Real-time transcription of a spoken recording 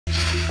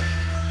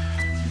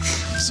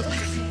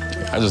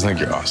awesome. I just think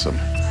you're awesome.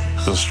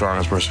 You're the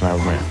strongest person I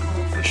ever met.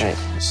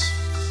 Thanks.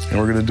 And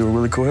we're gonna do a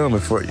really cool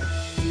helmet for you.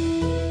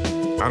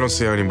 I don't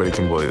see how anybody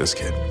can bully this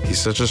kid. He's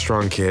such a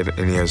strong kid,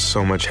 and he has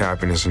so much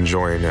happiness and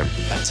joy in him.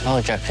 That's how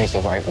I picked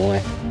the right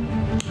boy.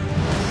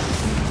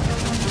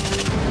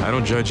 I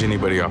don't judge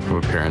anybody off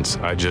of appearance.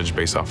 I judge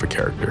based off of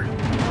character.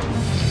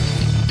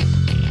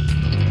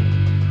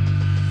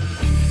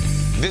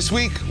 This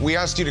week, we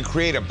asked you to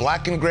create a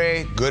black and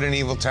gray, good and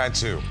evil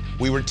tattoo.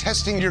 We were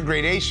testing your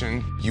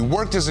gradation. You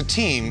worked as a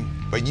team,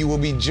 but you will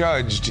be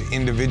judged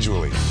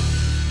individually.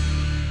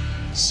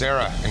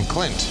 Sarah and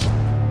Clint,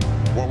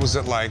 what was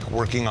it like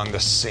working on the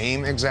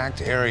same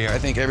exact area? I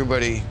think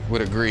everybody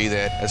would agree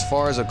that as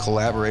far as a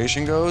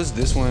collaboration goes,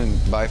 this one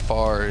by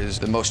far is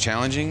the most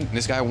challenging.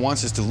 This guy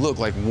wants us to look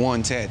like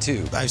one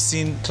tattoo. I've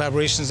seen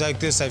collaborations like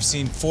this. I've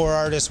seen 4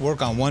 artists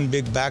work on one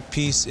big back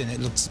piece, and it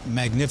looks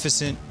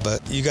magnificent,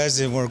 but you guys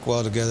didn't work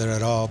well together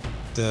at all.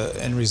 The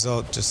end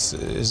result just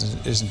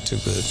isn't too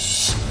good.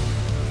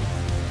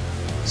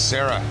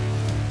 Sarah.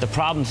 The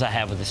problems I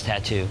have with this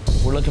tattoo,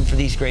 we're looking for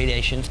these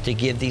gradations to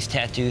give these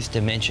tattoos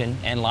dimension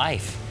and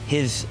life.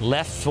 His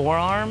left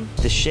forearm,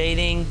 the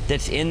shading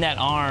that's in that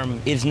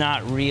arm is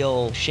not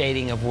real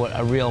shading of what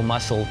a real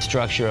muscle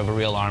structure of a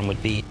real arm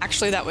would be.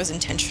 Actually, that was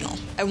intentional.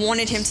 I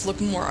wanted him to look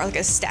more like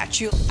a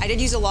statue. I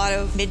did use a lot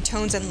of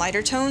mid-tones and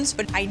lighter tones,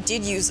 but I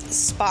did use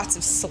spots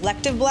of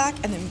selective black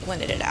and then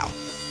blended it out.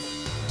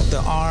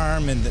 The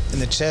arm and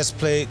the chest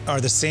plate are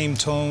the same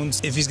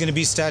tones. If he's gonna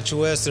be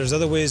statuesque, there's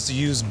other ways to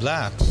use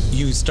black.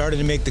 You started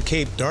to make the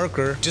cape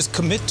darker, just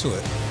commit to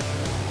it.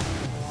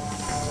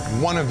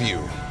 One of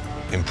you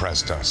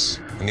impressed us,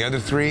 and the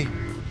other 3,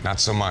 not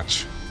so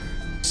much.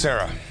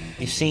 Sarah.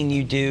 We've seen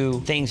you do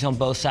things on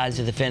both sides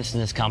of the fence in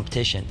this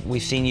competition.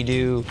 We've seen you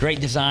do great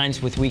designs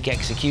with weak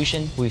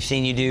execution. We've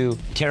seen you do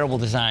terrible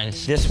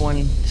designs. This one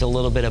is a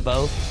little bit of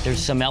both.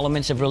 There's some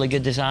elements of really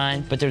good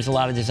design, but there's a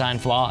lot of design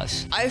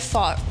flaws. I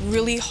fought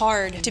really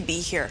hard to be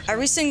here.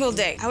 Every single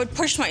day, I would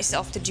push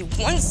myself to do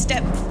one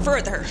step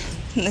further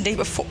than the day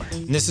before.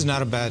 This is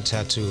not a bad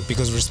tattoo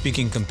because we're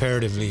speaking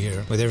comparatively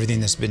here with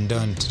everything that's been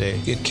done today.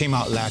 It came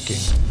out lacking.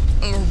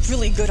 I'm a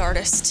really good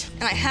artist,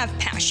 and I have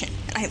passion,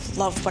 and I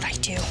love what I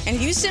do. And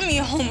if you send me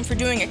home for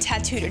doing a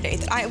tattoo today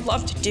that I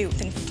love to do,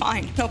 then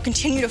fine. And I'll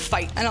continue to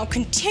fight, and I'll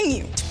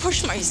continue to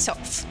push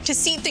myself, to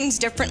see things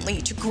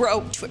differently, to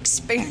grow, to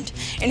expand.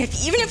 And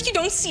even if you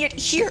don't see it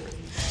here,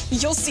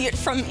 you'll see it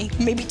from me.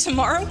 Maybe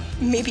tomorrow,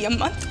 maybe a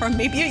month, or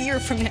maybe a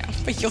year from now,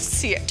 but you'll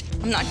see it.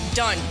 I'm not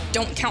done.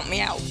 Don't count me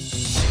out.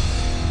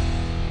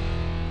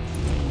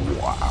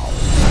 Wow.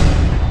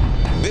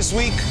 This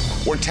week,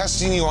 we're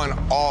testing you on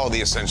all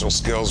the essential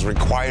skills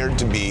required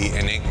to be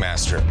an ink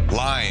master.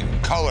 Line,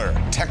 color,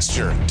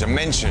 texture,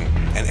 dimension,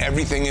 and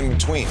everything in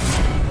between.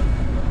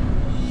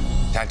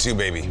 Tattoo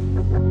baby.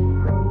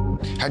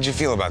 How'd you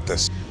feel about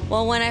this?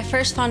 Well, when I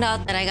first found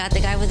out that I got the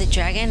guy with the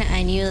dragon,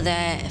 I knew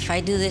that if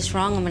I do this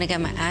wrong, I'm gonna get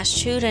my ass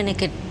chewed and it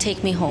could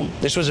take me home.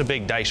 This was a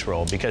big dice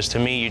roll because to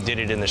me, you did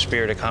it in the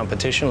spirit of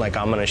competition. Like,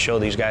 I'm gonna show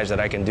these guys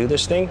that I can do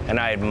this thing, and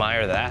I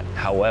admire that.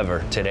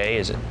 However, today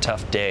is a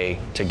tough day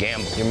to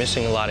gamble. You're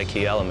missing a lot of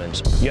key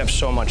elements. You have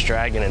so much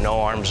dragon and no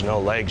arms, no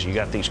legs. You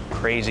got these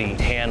crazy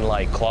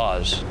hand-like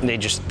claws.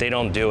 They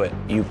don't do it.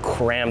 You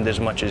crammed as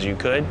much as you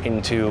could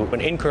into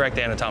an incorrect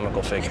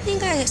anatomical figure. I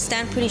think I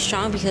stand pretty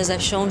strong because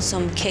I've shown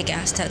some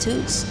kick-ass tattoos.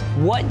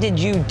 What did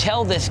you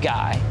tell this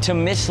guy to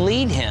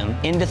mislead him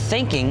into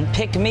thinking,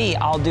 pick me,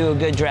 I'll do a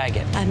good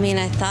dragon? I mean,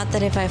 I thought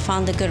that if I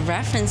found a good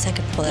reference, I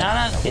could pull it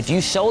off. No. If you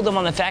sold him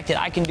on the fact that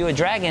I can do a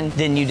dragon,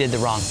 then you did the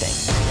wrong thing.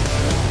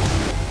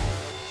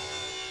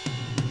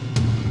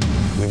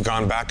 We've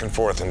gone back and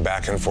forth and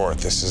back and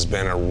forth. This has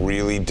been a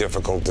really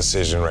difficult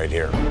decision right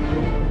here.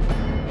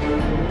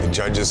 The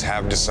judges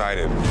have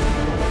decided.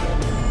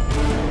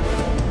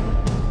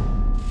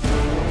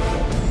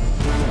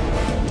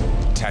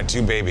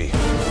 Tattoo baby.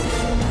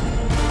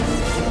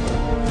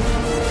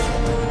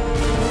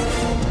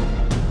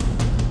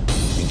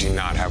 You do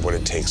not have what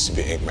it takes to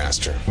be ink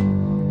master.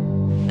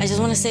 I just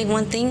want to say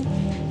one thing,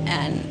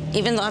 and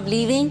even though I'm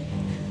leaving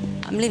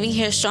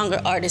here a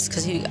stronger artist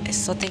because of you guys,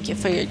 so thank you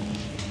for your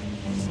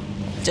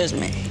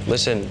judgment.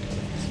 Listen,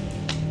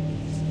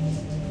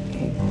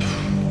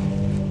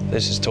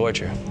 this is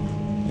torture.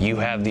 You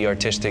have the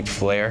artistic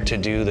flair to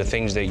do the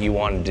things that you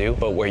want to do,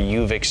 but where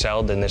you've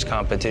excelled in this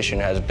competition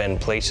has been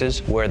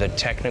places where the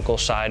technical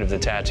side of the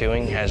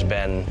tattooing has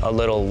been a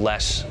little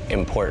less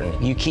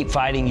important. You keep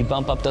fighting, you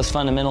bump up those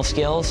fundamental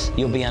skills,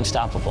 you'll be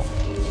unstoppable.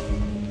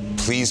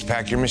 Please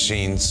pack your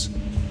machines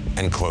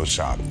and close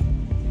shop.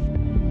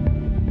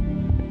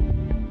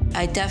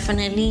 I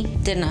definitely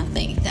did not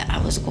think that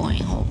I was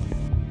going home.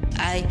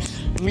 I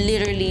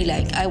literally,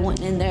 I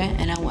went in there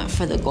and I went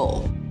for the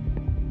goal.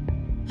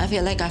 I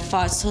feel like I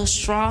fought so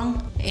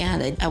strong,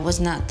 and I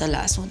was not the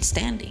last one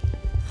standing.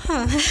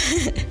 Huh.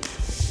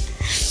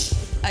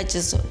 I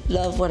just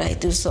love what I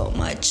do so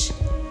much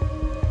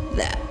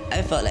that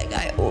I felt like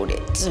I owed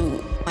it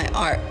to my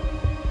art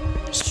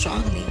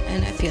strongly,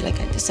 and I feel like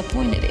I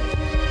disappointed it.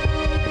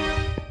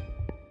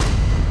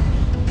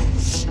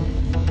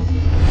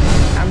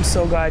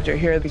 so glad you're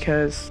here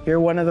because you're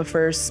one of the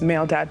first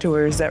male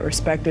tattooers that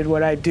respected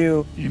what I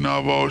do. You know,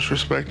 I've always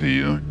respected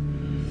you.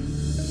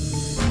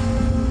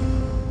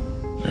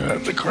 You don't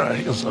have to cry.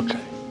 It's okay.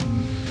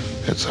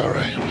 It's all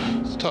right.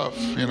 It's tough,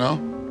 you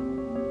know?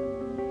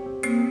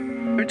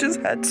 I've just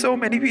had so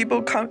many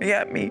people coming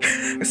at me,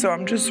 so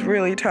I'm just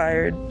really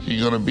tired.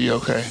 You're gonna be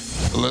okay.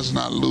 But let's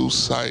not lose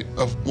sight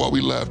of what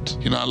we left.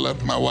 You know, I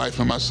left my wife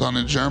and my son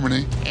in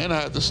Germany, and I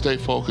had to stay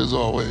focused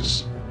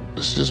always.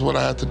 It's just what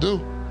I had to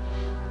do.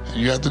 And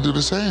you have to do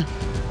the same.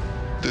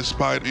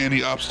 Despite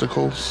any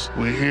obstacles,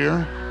 we're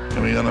here,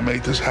 and we're gonna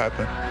make this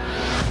happen.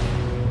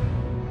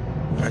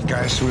 All right,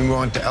 guys, should we move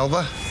on to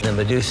Elva? The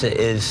Medusa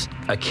is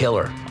a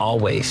killer,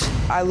 always.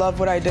 I love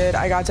what I did.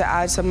 I got to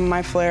add some of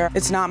my flair.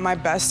 It's not my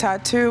best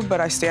tattoo, but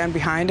I stand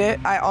behind it.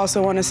 I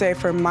also want to say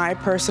for my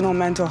personal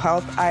mental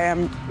health, I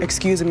am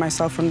excusing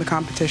myself from the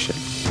competition.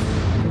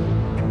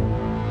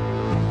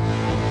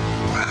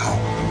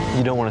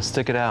 You don't want to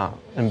stick it out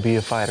and be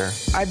a fighter.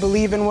 I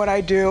believe in what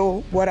I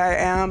do, what I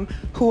am,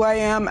 who I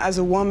am as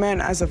a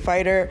woman, as a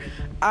fighter.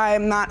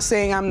 I'm not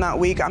saying I'm not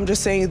weak. I'm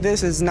just saying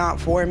this is not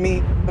for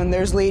me. And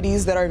there's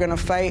ladies that are gonna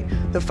fight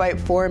the fight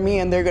for me,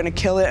 and they're gonna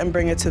kill it and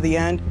bring it to the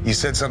end. You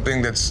said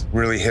something that's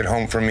really hit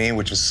home for me,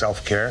 which is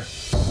self-care.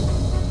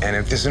 And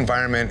if this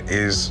environment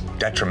is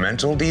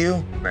detrimental to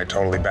you, I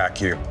totally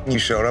back you. You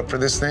showed up for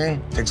this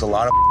thing. It takes a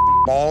lot of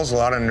balls, a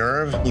lot of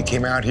nerve. You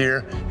came out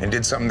here and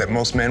did something that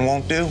most men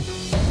won't do.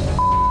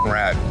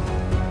 Rad.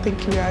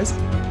 Thank you, guys.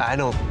 I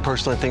don't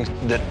personally think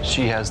that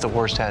she has the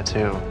worst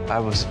tattoo. I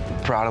was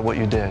proud of what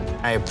you did.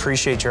 I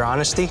appreciate your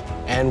honesty,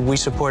 and we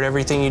support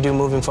everything you do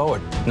moving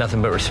forward.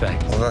 Nothing but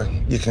respect. Well,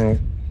 you can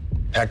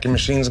pack your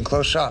machines and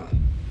close shop.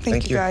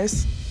 Thank you,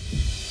 guys.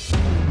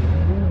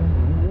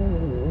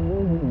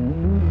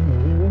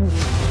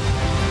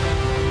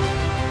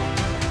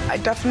 I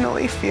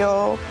definitely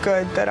feel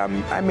good that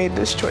I made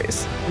this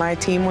choice. My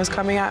team was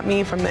coming at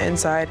me from the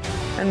inside,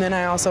 and then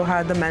I also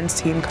had the men's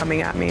team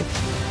coming at me.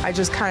 I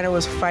just kind of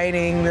was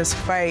fighting this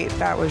fight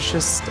that was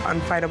just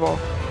unfightable.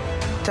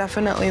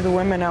 Definitely the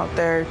women out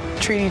there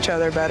treat each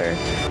other better,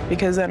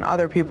 because then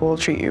other people will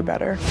treat you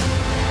better.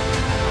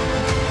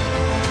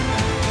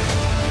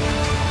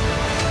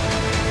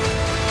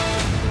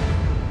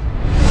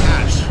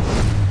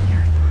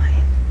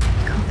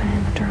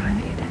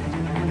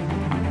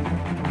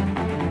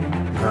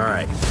 All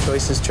right,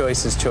 choices,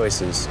 choices,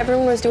 choices.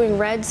 Everyone was doing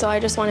red, so I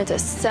just wanted to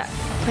set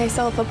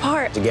myself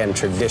apart. Again,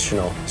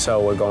 traditional.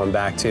 So we're going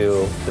back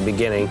to the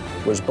beginning,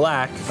 was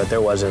black, but there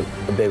wasn't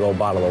a big old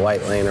bottle of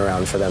white laying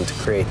around for them to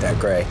create that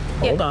gray.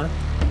 Yeah. Hold on.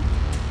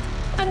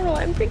 I don't know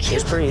why I'm breaking.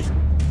 Just breathe.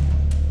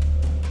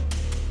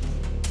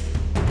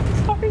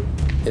 Sorry.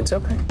 It's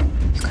okay.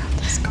 You got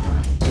this. Go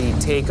on. The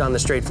take on the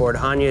straightforward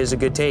Hanya is a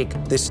good take.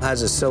 This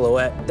has a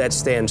silhouette that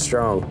stands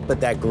strong,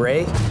 but that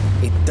gray,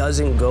 it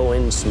doesn't go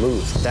in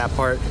smooth. That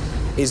part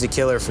is a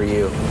killer for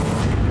you.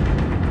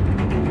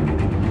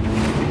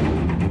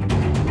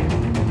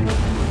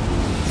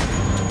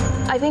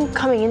 I think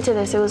coming into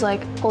this, it was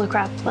like, holy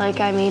crap, like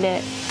I made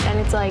it. And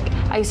it's like,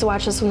 I used to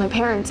watch this with my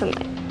parents and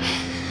like,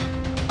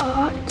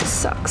 oh, it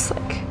sucks.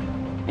 Like,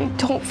 I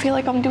don't feel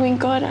like I'm doing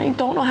good. I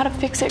don't know how to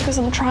fix it because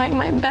I'm trying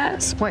my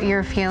best. What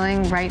you're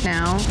feeling right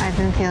now, I've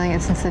been feeling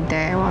it since the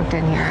day I walked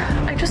in here.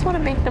 I just want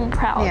to make them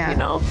proud, you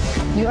know?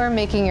 You are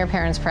making your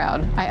parents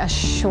proud, I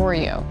assure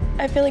you.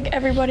 I feel like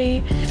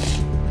everybody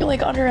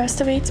like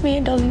underestimates me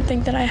and doesn't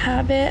think that I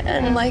have it,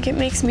 and like it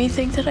makes me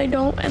think that I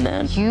don't, and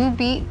then... You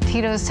beat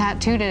Tito's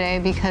tattoo today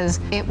because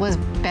it was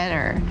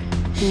better.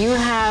 You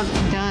have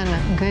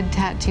done good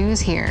tattoos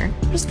here.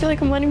 I just feel like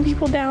I'm letting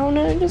people down,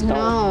 and I just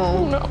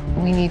don't know.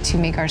 We need to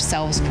make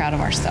ourselves proud of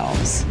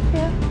ourselves.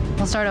 Yeah.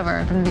 We'll start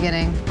over from the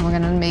beginning, and we're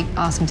gonna make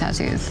awesome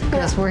tattoos. Yeah.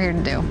 That's what we're here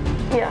to do.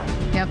 Yeah.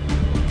 Yep.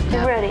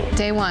 I'm ready.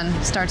 Day one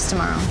starts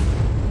tomorrow.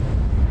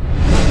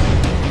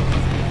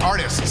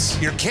 Artists,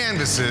 your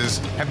canvases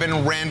have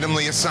been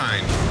randomly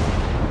assigned.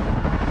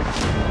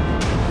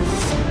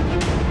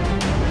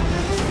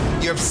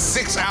 You have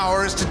 6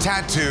 hours to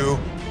tattoo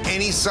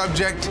any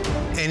subject,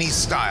 any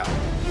style.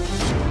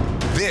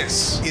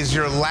 This is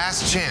your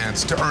last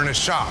chance to earn a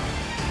shop,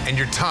 and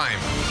your time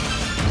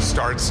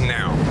starts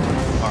now.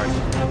 All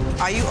right.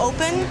 Are you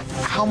open?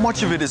 How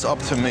much of it is up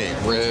to me?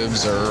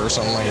 Ribs or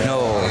something like that?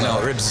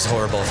 No, ribs is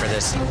horrible for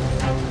this.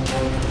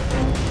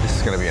 This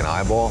is gonna be an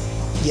eyeball?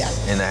 Yeah.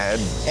 In the head?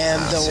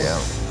 And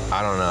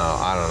I don't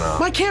know.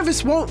 My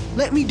canvas won't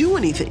let me do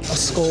anything. A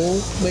skull,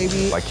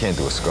 maybe? I can't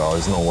do a skull,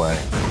 there's no way.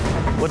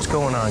 What's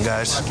going on,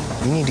 guys?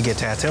 You need to get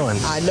tattooing.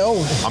 I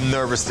know. I'm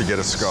nervous to get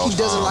a skull. He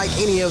doesn't like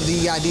any of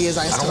the ideas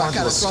I don't want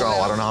to do a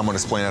skull. I don't know how I'm going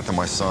to explain that to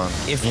my son.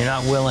 If you're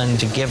not willing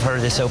to give her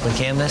this open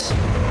canvas,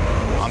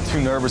 I'm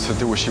too nervous to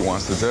do what she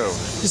wants to do.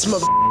 This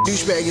mother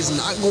douchebag is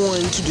not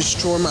going to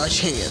destroy my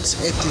chance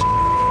at this.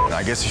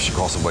 I guess you should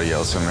call somebody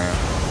else in there.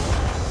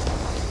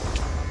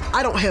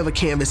 I don't have a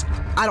canvas.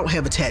 I don't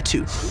have a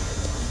tattoo.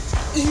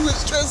 He was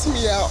stressing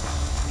me out.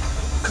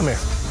 Come here.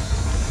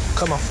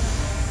 Come on.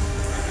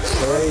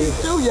 Hey.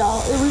 Do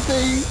y'all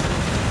everything.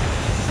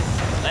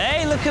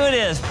 Hey, look who it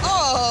is.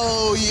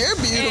 Oh, you're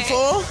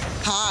beautiful.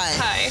 Hi.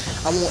 Hi.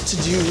 I want to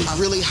do a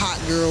really hot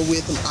girl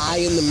with an eye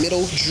in the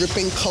middle,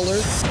 dripping color.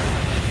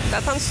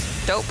 That sounds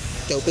dope.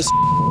 Dope as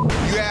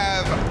You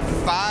have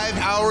 5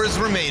 hours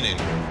remaining.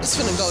 It's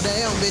finna go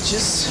down,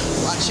 bitches.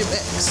 Watch your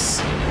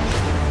backs.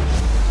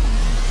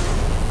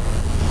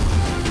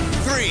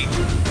 3,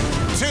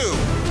 2,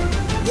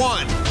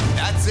 1.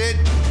 That's it.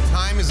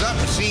 Time is up.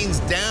 Machine's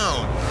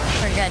down.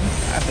 We're good.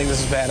 I think this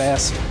is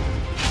badass.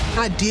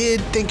 I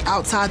did think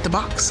outside the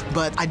box,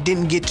 but I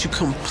didn't get to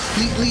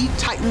completely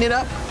tighten it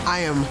up. I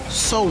am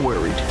so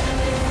worried.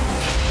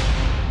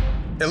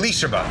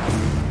 Elishaba.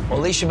 Well,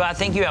 Elishaba, I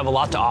think you have a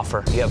lot to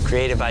offer. You have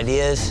creative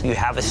ideas, you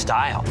have a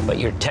style, but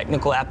your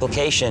technical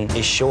application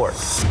is short.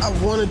 I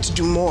wanted to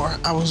do more.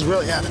 I was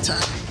really out of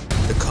time.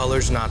 The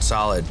color's not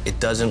solid. It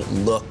doesn't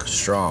look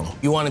strong.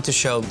 You want it to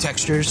show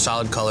textures,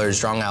 solid colors,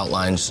 strong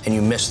outlines, and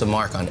you miss the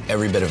mark on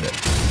every bit of it.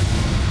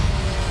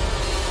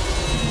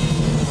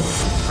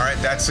 All right,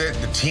 that's it.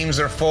 The teams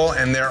are full,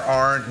 and there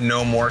are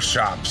no more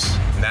shops.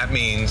 And that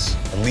means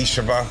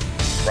Elishaba,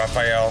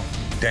 Raphael,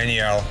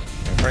 Danielle,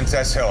 and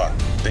Princess Hilla,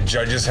 the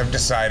judges have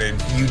decided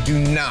you do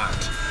not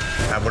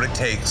have what it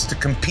takes to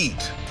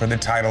compete for the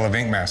title of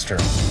Ink Master.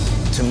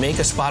 To make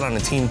a spot on a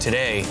team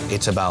today,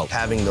 it's about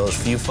having those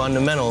few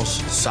fundamentals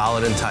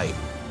solid and tight.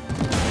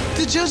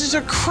 The judges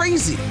are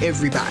crazy.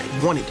 Everybody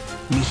wanted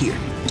me here.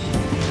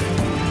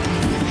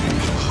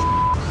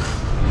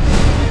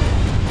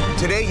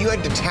 Today, you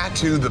had to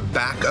tattoo the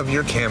back of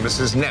your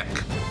canvas's neck.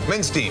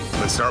 Men's team,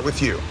 let's start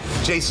with you.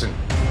 Jason.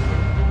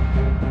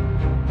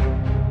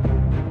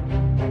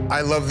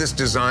 I love this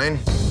design,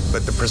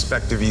 but the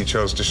perspective you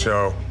chose to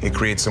show, it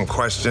creates some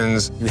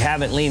questions. You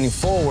have it leaning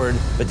forward,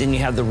 but then you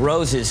have the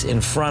roses in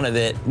front of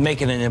it,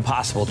 making an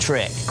impossible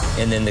trick.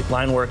 And then the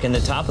line work in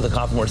the top of the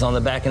coffin where it's on the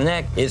back of the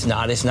neck is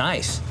not as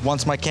nice.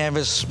 Once my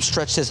canvas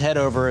stretched his head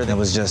over, it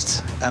was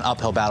just an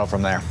uphill battle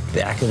from there.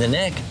 Back of the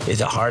neck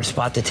is a hard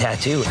spot to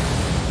tattoo.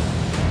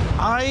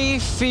 I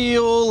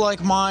feel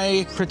like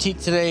my critique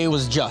today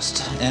was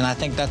just, and I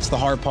think that's the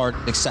hard part,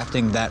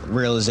 accepting that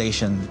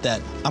realization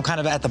that I'm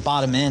kind of at the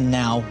bottom end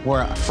now,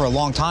 where for a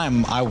long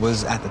time I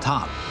was at the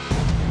top.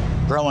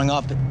 Growing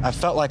up, I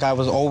felt like I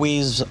was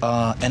always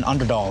an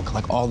underdog,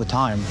 like all the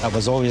time. I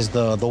was always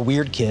the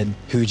weird kid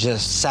who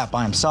just sat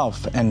by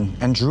himself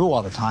and drew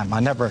all the time. I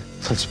never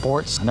played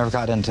sports, I never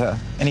got into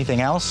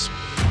anything else.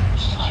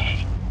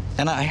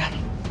 And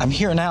I'm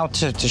here now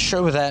to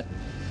show that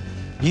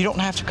you don't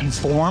have to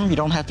conform, you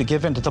don't have to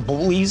give in to the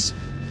bullies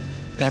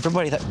and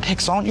everybody that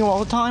picks on you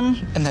all the time,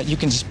 and that you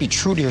can just be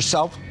true to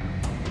yourself.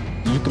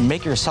 You can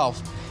make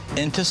yourself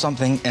into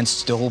something and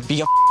still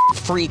be a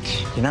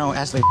freak, you know,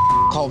 as they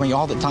called me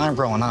all the time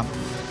growing up.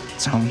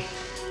 So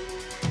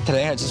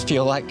today I just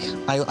feel like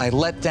I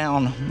let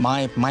down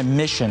my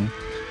mission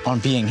on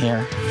being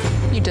here.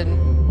 You didn't.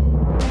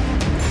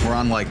 We're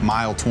on like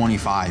mile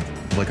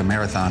 25, like a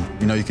marathon.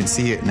 You know, you can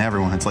see it in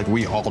everyone. It's like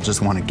we all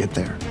just want to get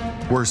there.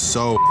 We're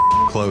so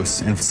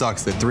close, and it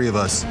sucks that 3 of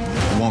us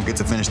won't get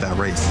to finish that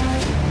race.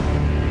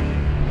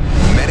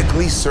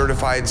 Medically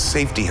certified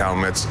safety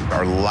helmets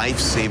are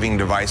life-saving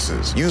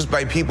devices used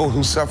by people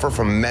who suffer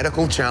from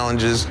medical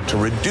challenges to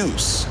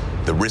reduce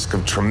the risk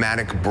of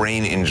traumatic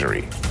brain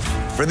injury.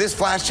 For this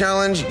flash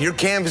challenge, your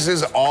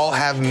canvases all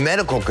have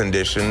medical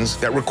conditions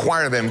that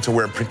require them to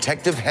wear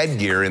protective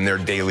headgear in their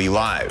daily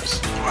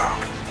lives.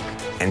 Wow.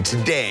 And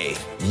today,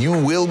 you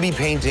will be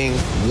painting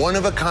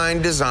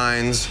one-of-a-kind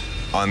designs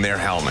on their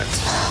helmets.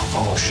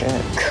 Oh, shit.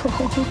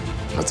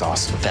 That's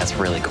awesome. That's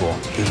really cool.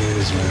 It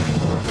is,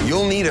 man.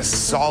 You'll need a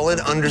solid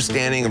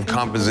understanding of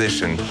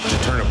composition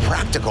to turn a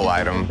practical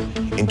item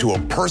into a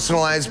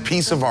personalized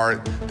piece of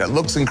art that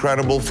looks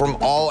incredible from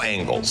all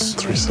angles.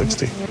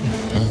 360.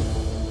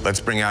 Let's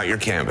bring out your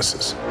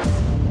canvases.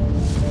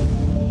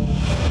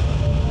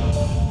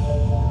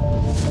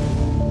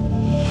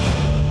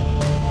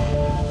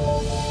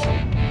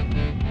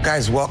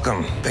 Guys,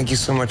 welcome. Thank you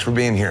so much for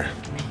being here.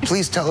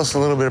 Please tell us a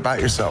little bit about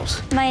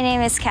yourselves. My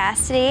name is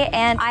Cassidy,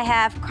 and I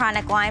have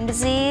chronic Lyme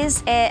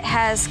disease. It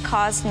has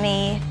caused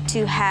me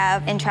to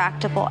have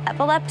intractable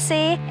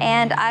epilepsy,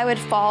 and I would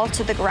fall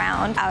to the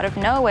ground out of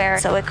nowhere,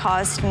 so it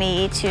caused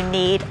me to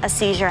need a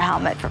seizure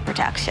helmet for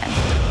protection.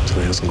 So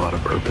he has a lot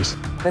of purpose.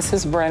 This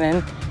is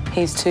Brennan.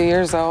 He's 2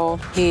 years old.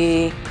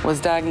 He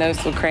was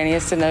diagnosed with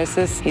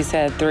craniostenosis. He's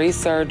had 3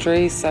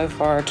 surgeries so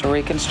far to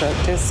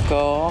reconstruct his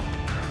skull.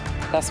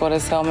 That's what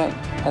his helmet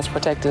has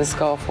protected his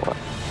skull for.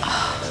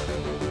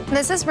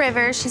 This is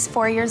River. She's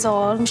 4 years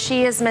old.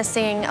 She is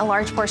missing a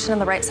large portion of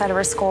the right side of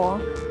her skull,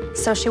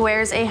 so she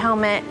wears a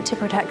helmet to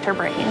protect her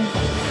brain.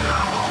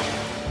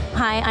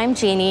 Hi, I'm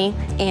Jeannie,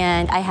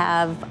 and I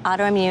have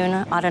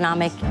autoimmune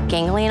autonomic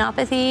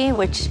ganglionopathy,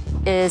 which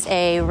is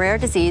a rare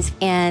disease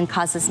and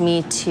causes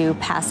me to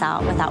pass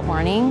out without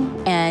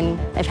warning. And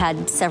I've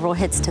had several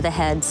hits to the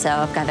head, so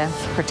I've got to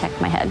protect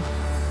my head.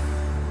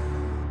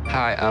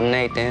 Hi, I'm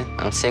Nathan.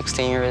 I'm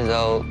 16 years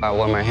old. I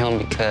wear my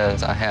helmet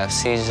because I have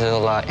seizures a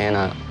lot and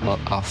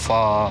I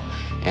fall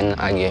and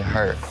I get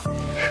hurt.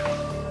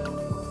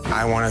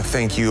 I want to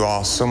thank you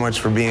all so much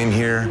for being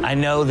here. I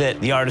know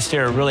that the artists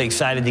here are really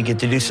excited to get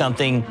to do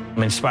something.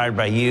 I'm inspired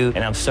by you,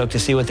 and I'm stoked to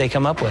see what they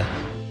come up with.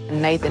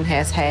 Nathan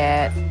has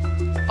had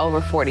over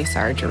 40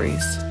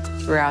 surgeries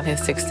throughout his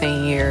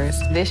 16 years.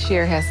 This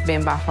year has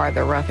been by far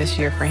the roughest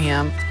year for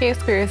him. He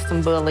experienced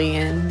some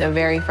bullying the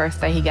very first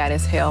day he got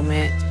his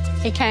helmet.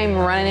 He came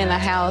running in the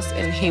house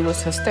and he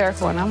was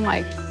hysterical, and I'm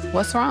like,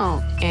 what's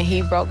wrong? And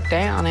he broke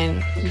down,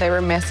 and they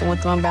were messing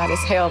with him about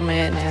his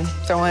helmet and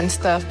throwing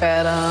stuff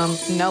at him.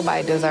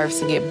 Nobody deserves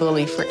to get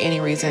bullied for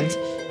any reason.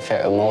 I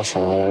felt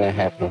emotional when that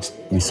happens.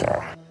 You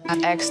sorry. I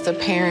asked the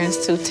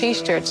parents to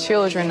teach their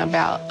children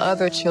about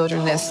other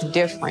children that's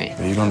different.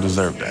 You don't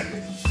deserve that.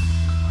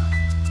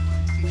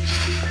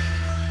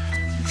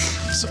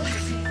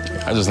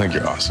 I just think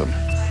you're awesome.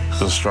 You're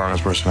the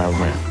strongest person I ever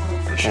met.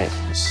 Appreciate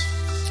it.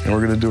 And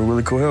we're gonna do a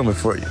really cool helmet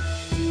for you.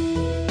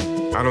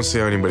 I don't see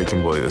how anybody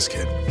can bully this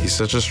kid. He's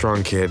such a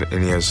strong kid,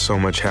 and he has so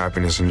much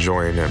happiness and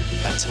joy in him.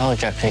 I told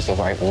you I picked the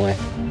right one.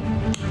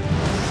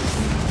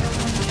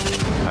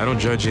 I don't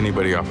judge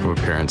anybody off of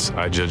appearance.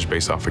 I judge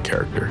based off of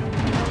character.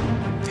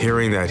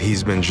 Hearing that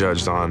he's been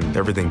judged on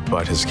everything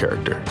but his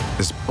character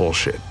is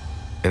bullshit.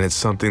 And it's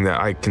something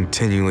that I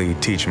continually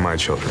teach my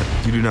children.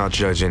 You do not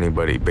judge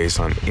anybody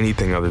based on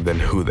anything other than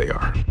who they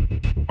are.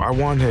 I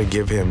want to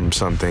give him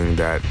something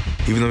that,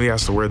 even though he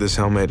has to wear this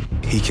helmet,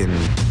 he can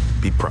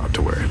be proud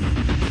to wear it.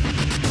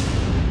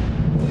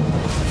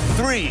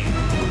 3,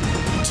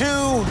 2,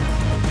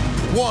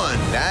 1.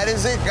 That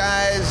is it,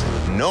 guys.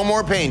 No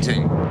more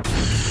painting.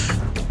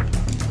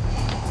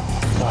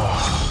 All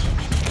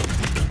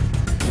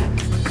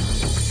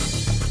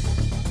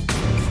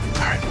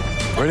right,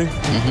 ready?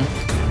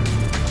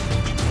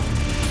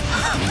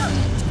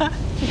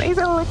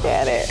 Nathan, look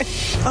at it.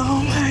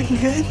 Oh my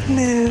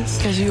goodness.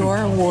 Because you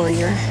are a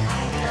warrior.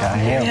 I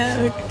am.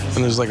 Yeah,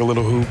 And there's like a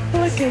little hoop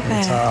look at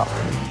that. top,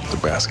 the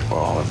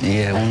basketball.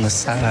 Yeah, on the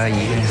side,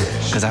 yeah.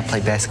 Because I play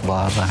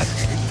basketball a lot.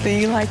 Do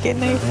you like it,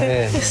 Nathan?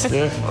 Yes,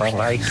 I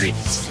like it.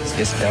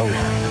 It's dope.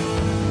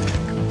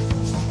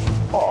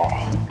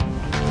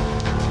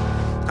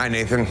 Hi,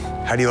 Nathan.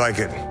 How do you like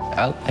it?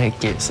 I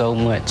like it so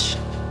much.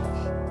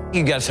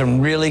 You got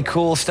some really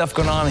cool stuff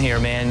going on here,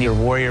 man. Your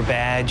warrior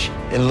badge,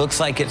 it looks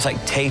like it's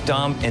like taped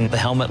on, and the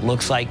helmet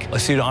looks like a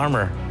suit of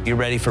armor. You're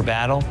ready for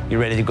battle. You're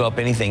ready to go up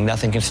anything.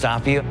 Nothing can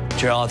stop you.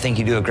 Gerald, I think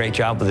you do a great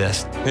job with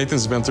this.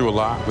 Nathan's been through a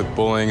lot with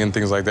bullying and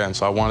things like that, and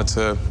so I wanted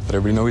to let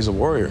everybody know he's a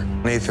warrior.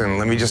 Nathan,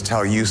 let me just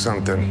tell you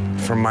something.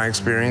 From my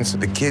experience,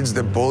 the kids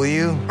that bully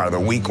you are the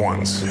weak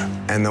ones. Yeah.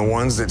 And the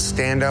ones that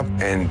stand up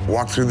and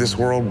walk through this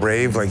world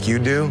brave like you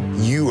do,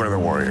 you are the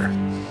warrior.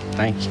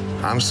 Thank you.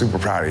 I'm super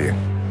proud of you.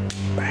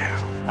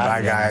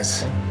 Bye,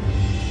 guys.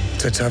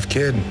 It's a tough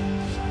kid.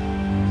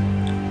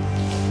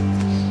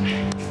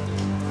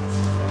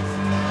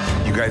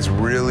 You guys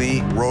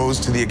really rose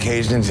to the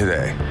occasion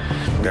today.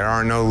 There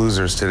are no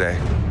losers today.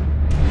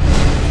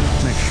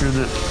 Make sure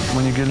that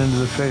when you get into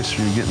the face,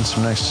 you're getting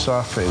some nice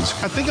soft fades.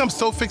 I think I'm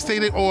so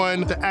fixated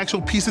on the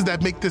actual pieces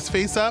that make this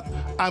face up,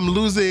 I'm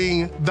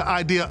losing the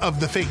idea of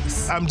the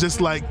face. I'm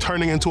just like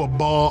turning into a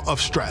ball of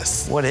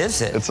stress. What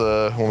is it? It's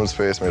a woman's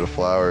face made of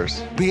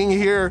flowers. Being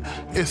here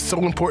is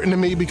so important to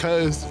me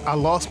because I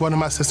lost one of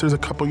my sisters a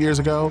couple years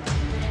ago,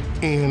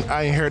 and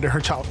I inherited her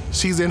child.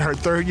 She's in her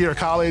 3rd year of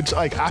college.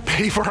 Like, I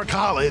pay for her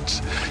college.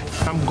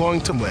 I'm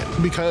going to win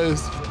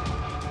because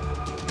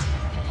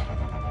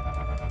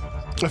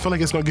I feel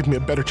like it's gonna give me a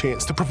better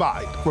chance to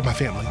provide for my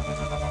family.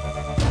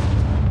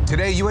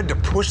 Today, you had to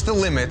push the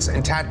limits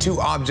and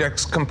tattoo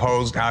objects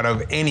composed out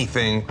of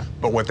anything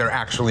but what they're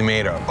actually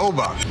made of.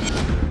 Oba.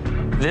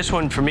 This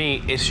one, for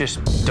me, it's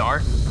just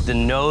dark. The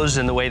nose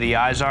and the way the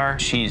eyes are,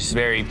 she's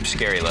very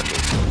scary looking.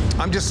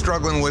 I'm just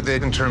struggling with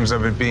it in terms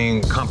of it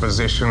being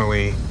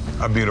compositionally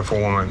a beautiful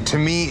woman. To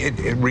me,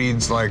 it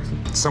reads like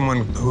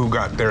someone who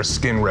got their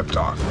skin ripped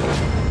off.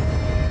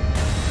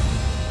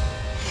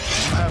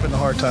 I'm having a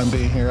hard time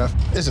being here.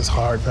 It's just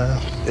hard,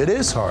 man. It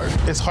is hard.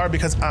 It's hard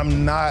because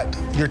I'm not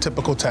your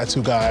typical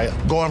tattoo guy.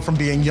 Going from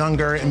being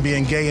younger and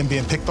being gay and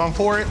being picked on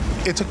for it,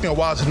 it took me a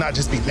while to not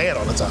just be mad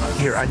all the time.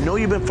 Here, I know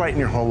you've been fighting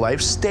your whole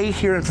life. Stay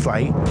here and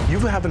fight. You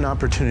have an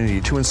opportunity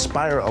to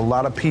inspire a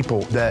lot of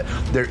people that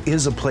there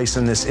is a place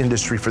in this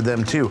industry for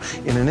them too.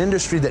 In an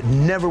industry that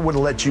never would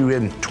have let you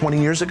in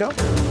 20 years ago.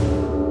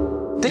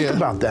 Think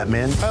about that,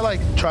 man. I like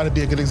try to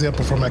be a good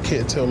example for my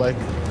kid too. Like,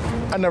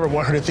 I never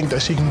want her to think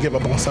that she can give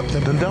up on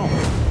something. Then don't.